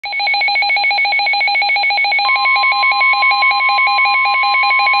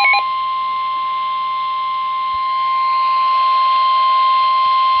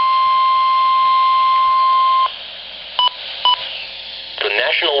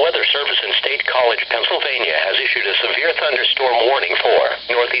National Weather Service in State College, Pennsylvania has issued a severe thunderstorm warning for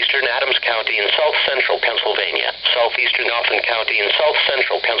Northeastern Adams County in South Central Pennsylvania, Southeastern Dauphin County in South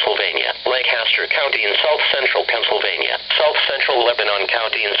Central Pennsylvania, Lancaster County in South Central Pennsylvania, South Central Lebanon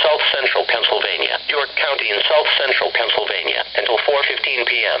County in South Central Pennsylvania, York County in South Central Pennsylvania, until 4:15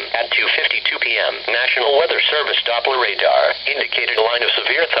 p.m. At 2:52 p.m., National Weather Service Doppler radar indicated a line of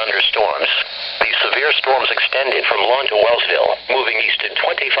severe thunderstorms. These severe storms extended from Lawn to Wellsville, moving east at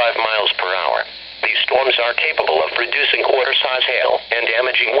 25 miles per hour. These storms are capable of producing quarter-size hail and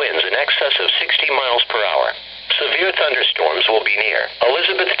damaging winds in excess of 60 miles per hour. Severe thunderstorms will be near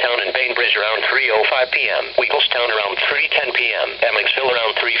Elizabethtown and Bainbridge around 3:05 p.m., Weaglestown around 3:10 p.m., Emmetsville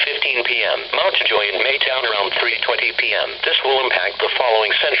around 3:15 p.m., Mountjoy and Maytown around 3:20 p.m. This will impact the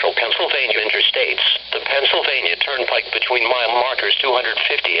following central Pennsylvania interstates: the Pennsylvania Turnpike between mile markers 250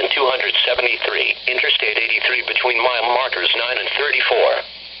 and 273, Interstate 83 between mile markers 9 and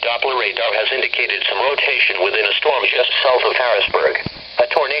 34. Doppler radar has indicated some rotation within a storm just south of Harrisburg. A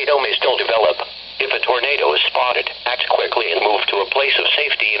tornado may still develop. If a tornado is spotted, act quickly and move to a place of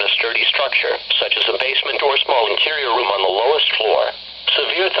safety in a sturdy structure, such as a basement or small interior room on the lowest floor.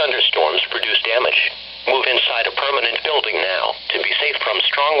 Severe thunderstorms produce damage. Move inside a permanent building now to be safe from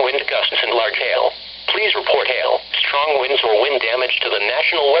strong wind gusts and large hail. Please report hail, strong winds, or wind damage to the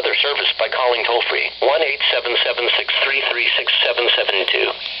National Weather Service by calling toll-free 1-877-633-6772.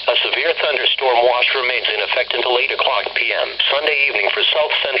 A severe thunderstorm watch remains in effect until 8 o'clock p.m. Sunday evening for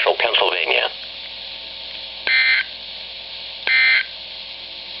South Central Pennsylvania.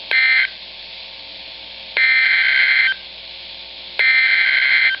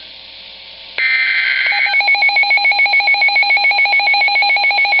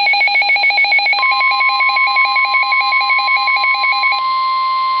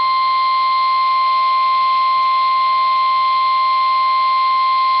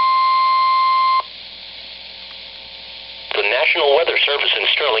 The National Weather Service in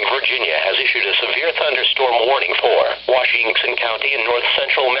Sterling, Virginia has issued a severe thunderstorm warning for Washington County in north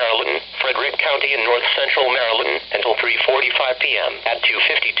central Maryland, Frederick County in north central Maryland until 3:45 p.m. At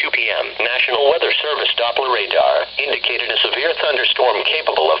 2:52 p.m., National Weather Service Doppler radar indicated a severe thunderstorm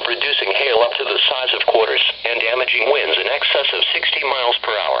capable of producing hail up to the size of quarters and damaging winds in excess of 60 miles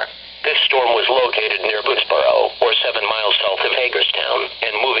per hour. This storm was located near Bootsboro, or 7 miles south of Hagerstown,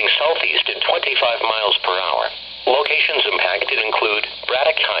 and moving southeast at 25 miles per hour. Locations impacted include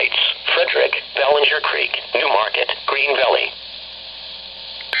Braddock Heights, Frederick, Ballinger Creek, New Market, Green Valley.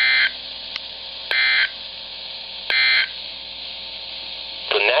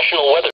 The National Weather